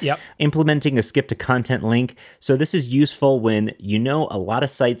 Yep. Implementing a skip to content link. So this is useful when a lot of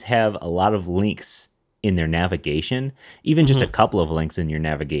sites have a lot of links in their navigation, even just a couple of links in your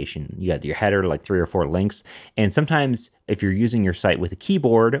navigation. You got your header, like 3 or 4 links. And sometimes if you're using your site with a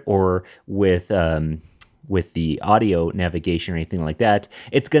keyboard or with the audio navigation or anything like that,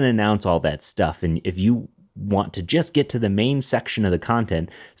 it's going to announce all that stuff. And if you want to just get to the main section of the content,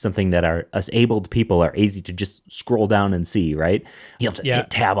 something that us abled people are easy to just scroll down and see, right? You have to hit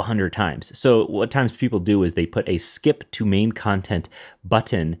tab 100 times. So what times people do is they put a skip to main content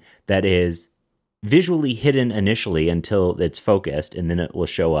button that is visually hidden initially until it's focused, and then it will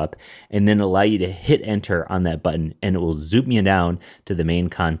show up, and then allow you to hit enter on that button, and it will zoom you down to the main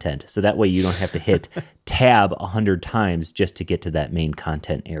content. So that way you don't have to hit tab 100 times just to get to that main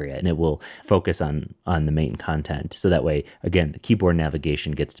content area, and it will focus on the main content. So that way, again, keyboard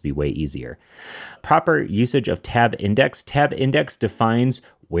navigation gets to be way easier. Proper usage of tab index. Tab index defines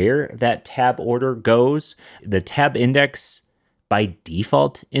where that tab order goes. The tab index by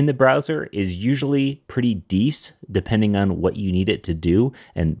default in the browser is usually pretty decent, depending on what you need it to do.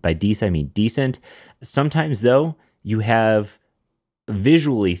 And by decent, I mean decent. Sometimes, though, you have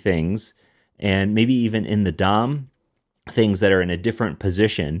visually things, and maybe even in the DOM, things that are in a different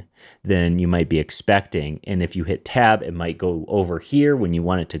position than you might be expecting. And if you hit tab, it might go over here when you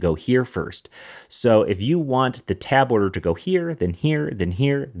want it to go here first. So if you want the tab order to go here, then here, then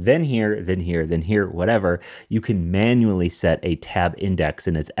here, then here, then here, then here, whatever, you can manually set a tab index,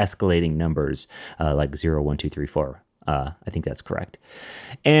 and it's escalating numbers like 0, 1, 2, 3, 4. I think that's correct.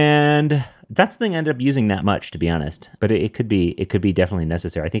 And that's something I ended up using that much, to be honest, but it could be definitely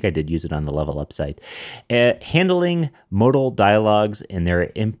necessary. I think I did use it on the Level Up site. Handling modal dialogues and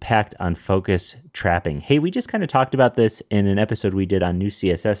their impact on focus trapping. Hey, we just kind of talked about this in an episode we did on new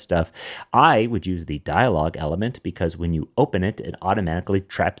CSS stuff. I would use the dialogue element because when you open it, it automatically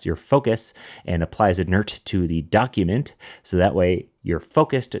traps your focus and applies inert to the document. So that way you're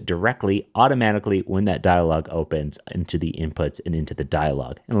focused directly, automatically, when that dialogue opens into the inputs and into the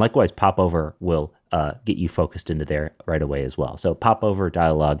dialogue. And likewise, popover will get you focused into there right away as well. So popover,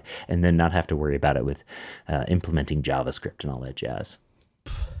 dialogue, and then not have to worry about it with implementing JavaScript and all that jazz.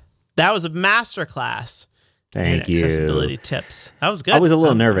 That was a masterclass. Thank you. Accessibility tips. That was good. I was a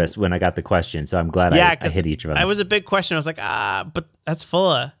little nervous when I got the question, so I'm glad I hit each of them. It was a big question. I was like, but that's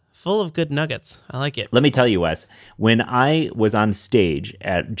full of good nuggets. I like it. Let me tell you, Wes, when I was on stage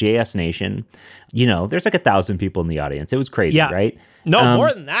at JS Nation, there's like 1,000 people in the audience. It was crazy, right? No,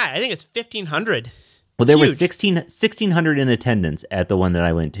 more than that. I think it's 1,500. Well, there was 1,600 in attendance at the one that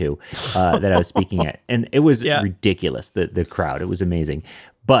I went to, that I was speaking at. And it was ridiculous, the crowd. It was amazing.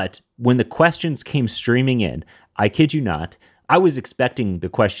 But when the questions came streaming in, I kid you not, I was expecting the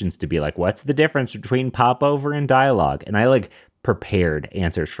questions to be like, what's the difference between popover and dialogue? And I prepared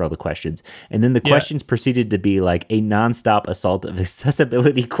answers for all the questions. And then the questions proceeded to be like a nonstop assault of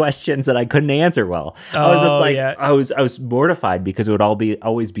accessibility questions that I couldn't answer well. I was just like, I was mortified because it would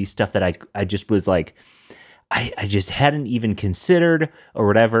always be stuff that I just was like, I just hadn't even considered or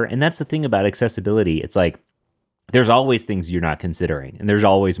whatever. And that's the thing about accessibility. It's like, there's always things you're not considering, and there's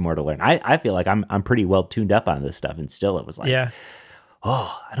always more to learn. I feel like I'm pretty well tuned up on this stuff, and still it was like,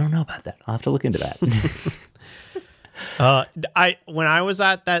 oh, I don't know about that. I'll have to look into that. When I was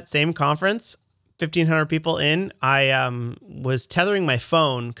at that same conference, 1,500 people in, I was tethering my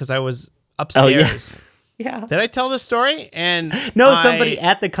phone because I was upstairs. Oh, yeah. Did I tell this story? And no, somebody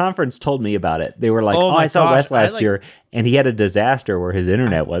at the conference told me about it. They were like, I saw Wes last year, and he had a disaster where his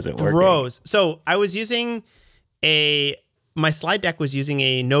internet wasn't working. So I was using my slide deck was using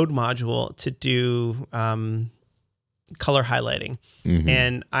a node module to do color highlighting. Mm-hmm.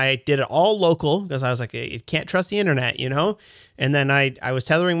 And I did it all local because I was like, you can't trust the internet, And then I was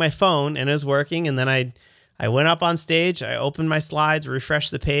tethering my phone and it was working. And then I went up on stage, I opened my slides,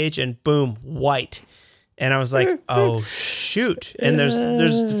 refreshed the page, and boom, white. And I was like, oh, shoot. And there's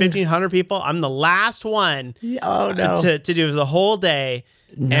 1,500 people. I'm the last one to do the whole day.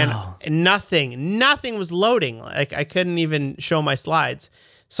 No. And nothing was loading. Like I couldn't even show my slides.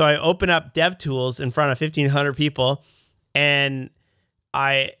 So I opened up DevTools in front of 1,500 people, and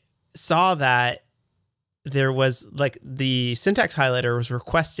I saw that there was the syntax highlighter was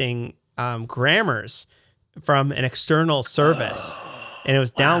requesting grammars from an external service, and it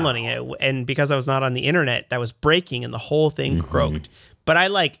was downloading it. And because I was not on the internet, that was breaking, and the whole thing croaked. But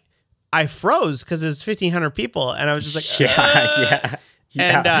I froze because there's 1,500 people, and I was just like, yeah.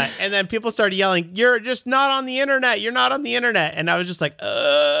 And then people started yelling, "You're just not on the internet. You're not on the internet." And I was just like,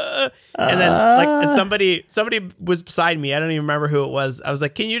 And then somebody was beside me. I don't even remember who it was. I was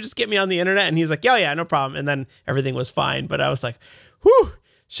like, "Can you just get me on the internet?" And he was like, "Oh yeah, no problem." And then everything was fine. But I was like, "Whew,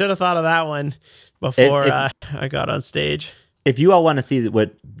 should have thought of that one before I got on stage." If you all want to see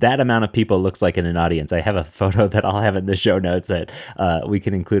what that amount of people looks like in an audience, I have a photo that I'll have in the show notes that we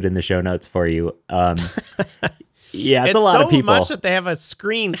can include in the show notes for you. Yeah, it's a lot of people. So much that they have a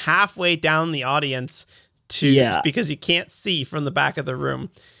screen halfway down the audience because you can't see from the back of the room.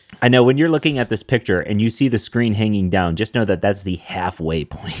 I know when you're looking at this picture and you see the screen hanging down, just know that that's the halfway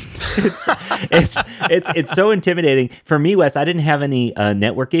point. It's so intimidating. For me, Wes, I didn't have any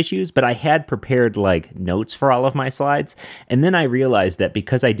network issues, but I had prepared like notes for all of my slides. And then I realized that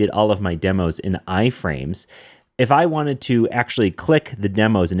because I did all of my demos in iframes, if I wanted to actually click the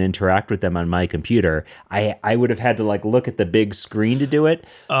demos and interact with them on my computer, I would have had to like look at the big screen to do it.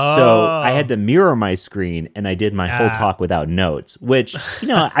 Oh. So I had to mirror my screen, and I did my whole talk without notes, which,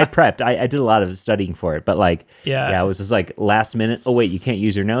 I prepped. I did a lot of studying for it, but like, it was just like last minute. Oh, wait, you can't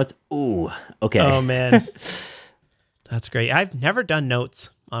use your notes? Ooh, okay. Oh, man. That's great. I've never done notes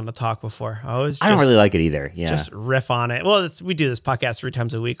on a talk before. I don't really like it either. Yeah. Just riff on it. Well, we do this podcast 3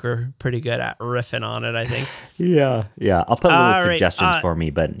 times a week. We're pretty good at riffing on it, I think. Yeah. I'll put little suggestions for me,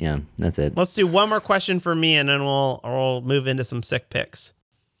 but yeah, that's it. Let's do one more question for me, and then we'll move into some sick picks.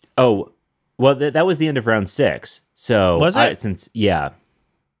 Oh, well, that was the end of round 6. So was it?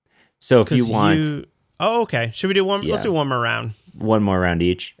 So if you want, oh, okay. Should we do one? Yeah. Let's do one more round. One more round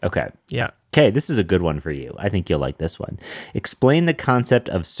each. Okay. Yeah. Okay, this is a good one for you. I think you'll like this one. Explain the concept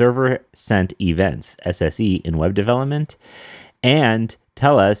of server-sent events, SSE, in web development, and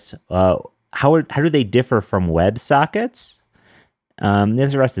tell us how do they differ from WebSockets?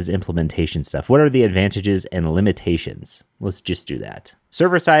 The rest is implementation stuff. What are the advantages and limitations? Let's just do that.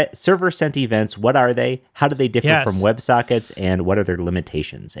 Server-sent events, what are they? How do they differ from WebSockets, and what are their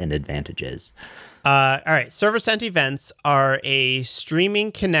limitations and advantages? All right, server-sent events are a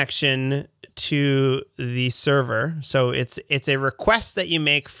streaming connection to the server. So it's a request that you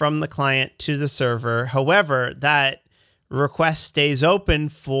make from the client to the server. However, that request stays open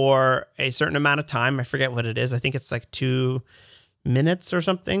for a certain amount of time. I forget what it is. I think it's like 2 minutes or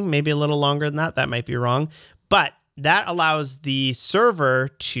something, maybe a little longer than that. That might be wrong. But that allows the server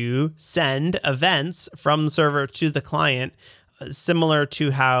to send events from the server to the client, similar to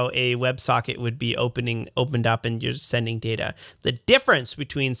how a WebSocket would be opened up and you're sending data. The difference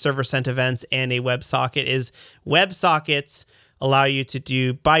between server-sent events and a WebSocket is WebSockets allow you to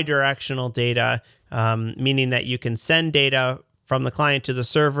do bidirectional data, meaning that you can send data from the client to the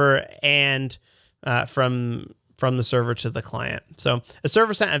server and from the server to the client. So a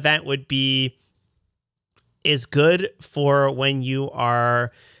server-sent event is good for when you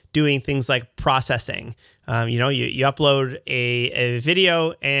are doing things like processing. You upload a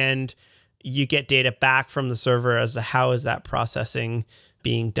video and you get data back from the server as to how is that processing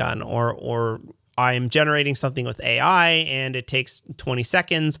being done, or I'm generating something with AI and it takes 20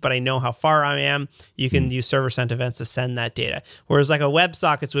 seconds, but I know how far I am. You can use server-sent events to send that data. Whereas like a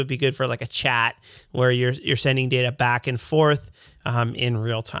WebSockets would be good for like a chat where you're sending data back and forth in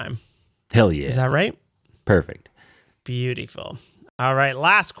real time. Hell yeah. Is that right? Perfect. Beautiful. All right,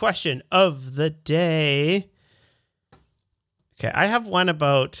 last question of the day. Okay, I have one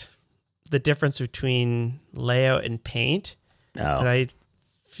about the difference between layout and paint. Oh. But I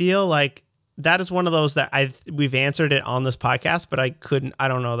feel like that is one of those that we've answered it on this podcast, but I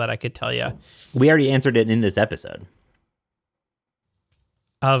don't know that I could tell you. We already answered it in this episode.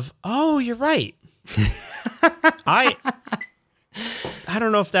 Oh, you're right. I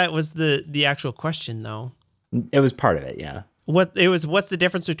don't know if that was the actual question though. It was part of it, yeah. What's the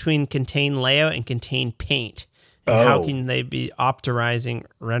difference between contain layout and contain paint? And how can they be optimizing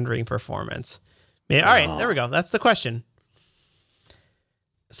rendering performance? All right, there we go. That's the question.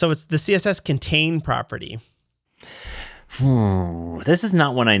 So it's the CSS contain property. This is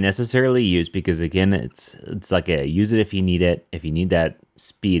not one I necessarily use because again, it's like a use it if you need it. If you need that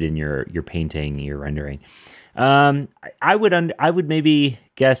speed in your painting, your rendering. I would maybe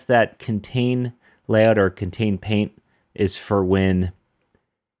guess that contain layout or contain paint is for when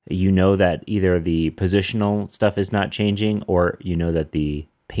you know that either the positional stuff is not changing or you know that the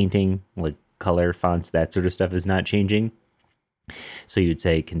painting, like color, fonts, that sort of stuff is not changing. So you'd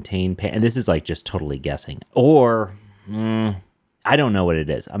say contain paint. And this is like just totally guessing. Or I don't know what it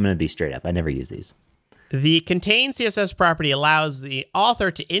is. I'm going to be straight up. I never use these. The contain CSS property allows the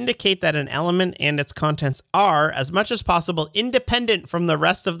author to indicate that an element and its contents are, as much as possible, independent from the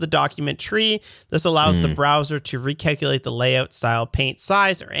rest of the document tree. This allows the browser to recalculate the layout, style, paint,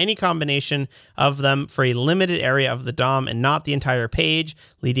 size, or any combination of them for a limited area of the DOM and not the entire page,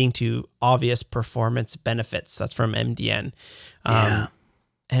 leading to obvious performance benefits. That's from MDN. Yeah.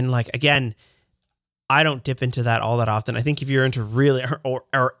 And like, again, I don't dip into that all that often. I think if you're into really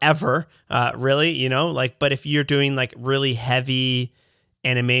or ever really, but if you're doing like really heavy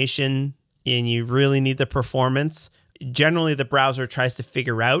animation and you really need the performance, generally the browser tries to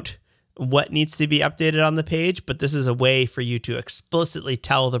figure out what needs to be updated on the page. But this is a way for you to explicitly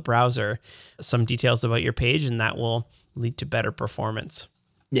tell the browser some details about your page, and that will lead to better performance.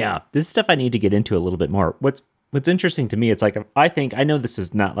 Yeah, this is stuff I need to get into a little bit more. What's interesting to me, it's like, I know this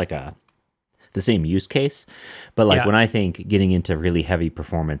is not like the same use case, but like when I think getting into really heavy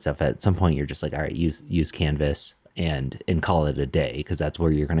performance stuff, at some point you're just like, all right, use Canvas and call it a day, because that's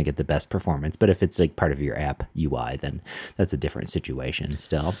where you're going to get the best performance. But if it's like part of your app UI, then that's a different situation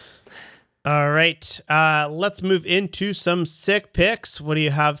still. All right, let's move into some sick picks. What do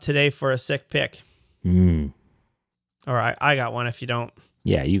you have today for a sick pick? All right, I got one if you don't.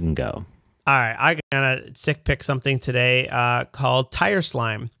 Yeah, you can go. All right, I got a sick pick something today called Tire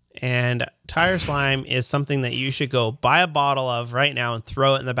Slime. And Tire Slime is something that you should go buy a bottle of right now and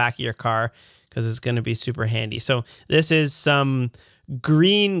throw it in the back of your car, because it's going to be super handy. So this is some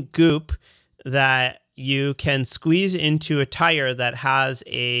green goop that you can squeeze into a tire that has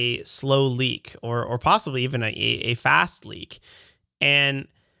a slow leak, or possibly even a fast leak. And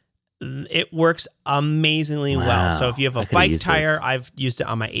it works amazingly well. So if you have a bike tire, I've used it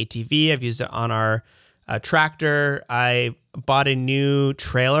on my ATV. I've used it on our tractor. I bought a new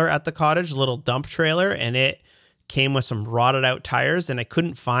trailer at the cottage, a little dump trailer, and it came with some rotted out tires, and I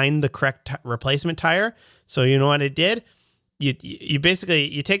couldn't find the correct replacement tire. So you know what I did? You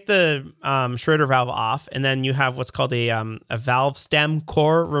basically, you take the Schroeder valve off, and then you have what's called a valve stem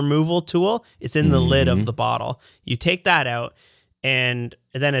core removal tool. It's in the lid of the bottle. You take that out, and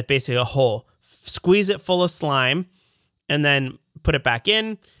then it's basically a hole. Squeeze it full of slime, and then put it back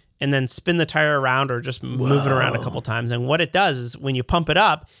in, and then spin the tire around, or just move it around a couple times. And what it does is when you pump it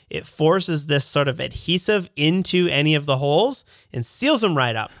up, it forces this sort of adhesive into any of the holes and seals them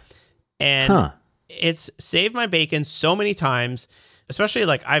right up. And it's saved my bacon so many times, especially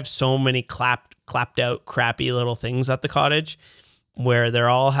like I have so many clapped out crappy little things at the cottage where they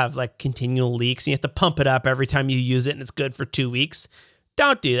all have like continual leaks, and you have to pump it up every time you use it, and it's good for 2 weeks.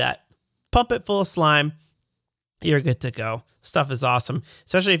 Don't do that. Pump it full of slime. You're good to go. Stuff is awesome.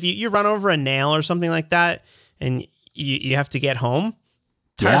 Especially if you run over a nail or something like that, and you have to get home.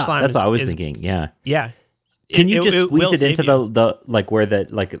 Tire slime that's what I was thinking. Yeah. Yeah. Can you just squeeze it into the like where the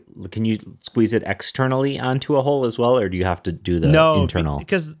like? Can you squeeze it externally onto a hole as well, or do you have to do the internal?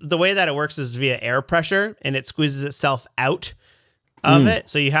 Because the way that it works is via air pressure, and it squeezes itself out of it.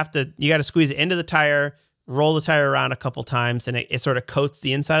 So you got to squeeze it into the tire, roll the tire around a couple times, and it sort of coats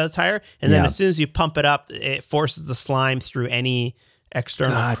the inside of the tire. And then as soon as you pump it up, it forces the slime through any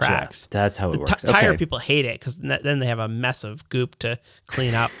external cracks. That's how it works. Tire people hate it, because then they have a mess of goop to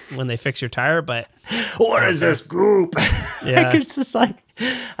clean up when they fix your tire. But what is this goop? Yeah. It's just like,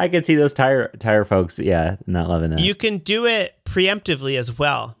 I can see those tire folks, not loving that. You can do it preemptively as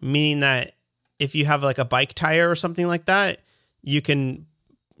well, meaning that if you have like a bike tire or something like that, you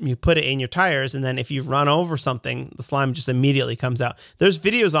put it in your tires, and then if you run over something, the slime just immediately comes out. There's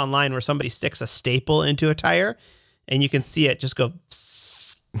videos online where somebody sticks a staple into a tire, and you can see it just go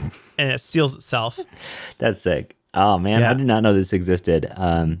and it seals itself. That's sick. Oh man, I did not know this existed.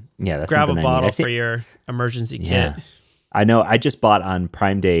 That's grab a bottle for your emergency kit. I know. I just bought on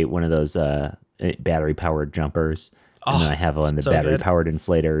Prime Day one of those battery powered jumpers. And then I have one of the battery powered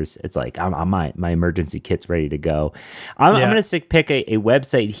inflators. It's like my emergency kit's ready to go. I'm going to pick a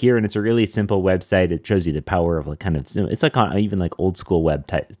website here, and it's a really simple website. It shows you the power of it's like on even like old school web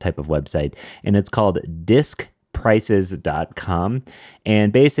type of website, and it's called diskprices.com.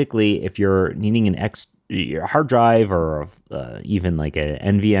 And basically, if you're needing your hard drive, or even like a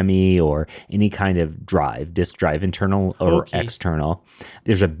NVMe or any kind of disk drive, internal or external,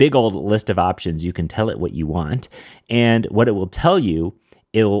 there's a big old list of options. You can tell it what you want, and what it will tell you,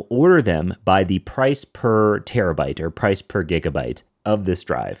 it'll order them by the price per terabyte or price per gigabyte of this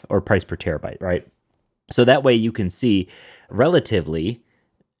drive, or price per terabyte, right? So that way you can see relatively,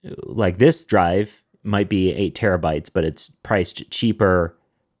 like this drive might be 8 terabytes, but it's priced cheaper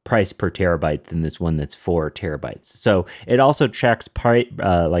price per terabyte than this one that's 4 terabytes. So it also checks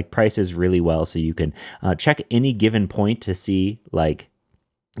prices really well, so you can check any given point to see what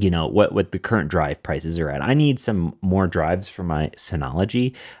the current drive prices are at. I need some more drives for my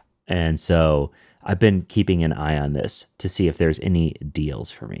Synology, and so I've been keeping an eye on this to see if there's any deals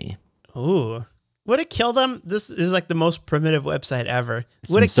for me. Ooh, would it kill them? This is like the most primitive website ever.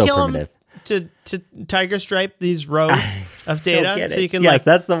 Would it so kill primitive. them to tiger stripe these rows of data, so you can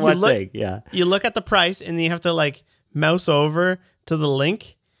that's the one thing. Yeah, you look at the price, and you have to like mouse over to the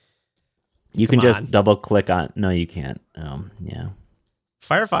link. You can just double click on. No, you can't.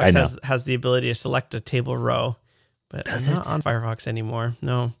 Firefox has the ability to select a table row, but it's not on Firefox anymore.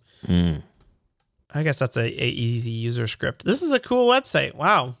 No. I guess that's a easy user script. This is a cool website.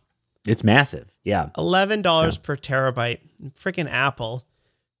 Wow. It's massive. Yeah. $11 per terabyte. Freaking Apple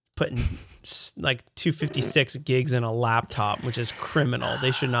putting like 256 gigs in a laptop, which is criminal.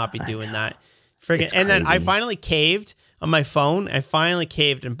 They should not be doing that. Friggin'. And then I finally caved on my phone. I finally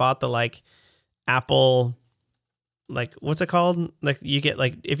caved and bought the like Apple, like what's it called? Like you get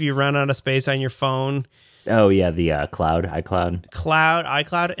like if you run out of space on your phone. Oh yeah, the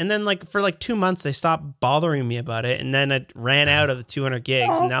iCloud. And then like for like 2 months they stopped bothering me about it, and then it ran out of the 200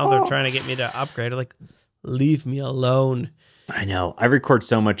 gigs. And now they're trying to get me to upgrade. I'm like, leave me alone. I know. I record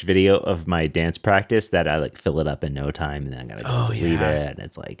so much video of my dance practice that I like fill it up in no time, and then I gotta go delete it. And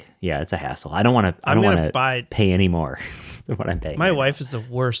it's like, yeah, it's a hassle. I don't want to pay any more than what I'm paying. My wife is the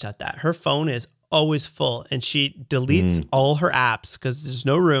worst at that. Her phone is always full, and she deletes all her apps because there's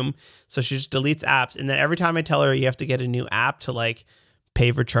no room. So she just deletes apps, and then every time I tell her you have to get a new app to like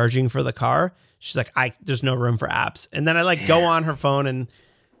pay for charging for the car, she's like, there's no room for apps. And then I like go on her phone, and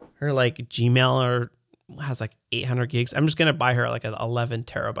her like Gmail has like 800 gigs. I'm just gonna buy her like an 11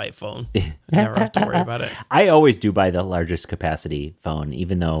 terabyte phone. I never have to worry about it. I always do buy the largest capacity phone,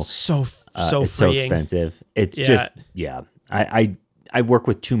 even though it's so expensive. It's just I work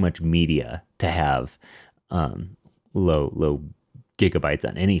with too much media to have low gigabytes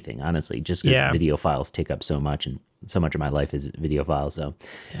on anything, honestly, just because video files take up so much, and so much of my life is video files. So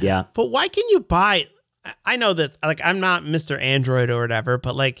yeah. But why can you buy, I know that like I'm not Mr. Android or whatever,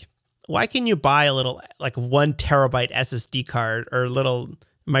 but like why can you buy a little like 1 terabyte SSD card or a little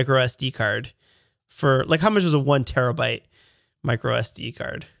micro SD card for like, how much is a 1 terabyte micro SD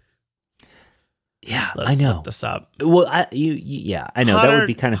card? Yeah, Let's I know. Look this up. Well, I know that would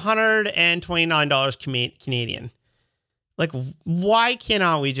be kind of $129 Canadian. Like, why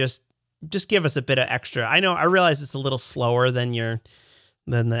cannot we just give us a bit of extra? I realize it's a little slower than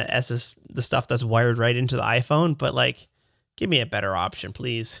the stuff that's wired right into the iPhone, but like, give me a better option,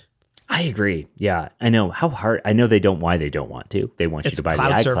 please. I agree. Yeah, I know how hard. I know they don't want to. They want you to buy the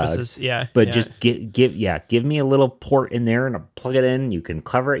iCloud services. Yeah, but just give me a little port in there and I'll plug it in. You can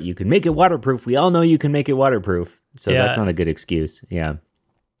cover it. You can make it waterproof. We all know you can make it waterproof. So that's not a good excuse. Yeah,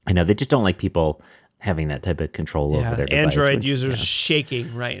 I know they just don't like people having that type of control over their device. Android users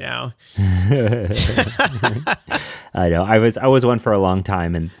shaking right now. I know. I was one for a long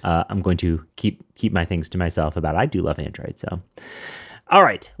time, and I'm going to keep my things to myself about it. I do love Android, so. All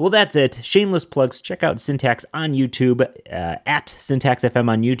right, well, that's it. Shameless plugs. Check out Syntax on YouTube, at Syntax FM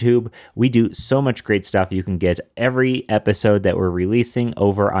on YouTube. We do so much great stuff. You can get every episode that we're releasing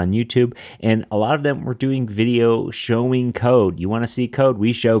over on YouTube, and a lot of them we're doing video showing code. You want to see code?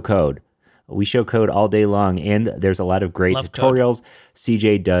 We show code. We show code all day long, and there's a lot of great tutorials.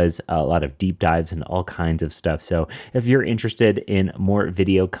 CJ does a lot of deep dives and all kinds of stuff. So if you're interested in more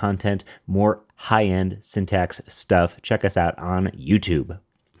video content, more high-end syntax stuff, check us out on YouTube.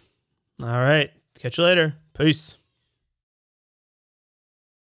 All right. Catch you later. Peace.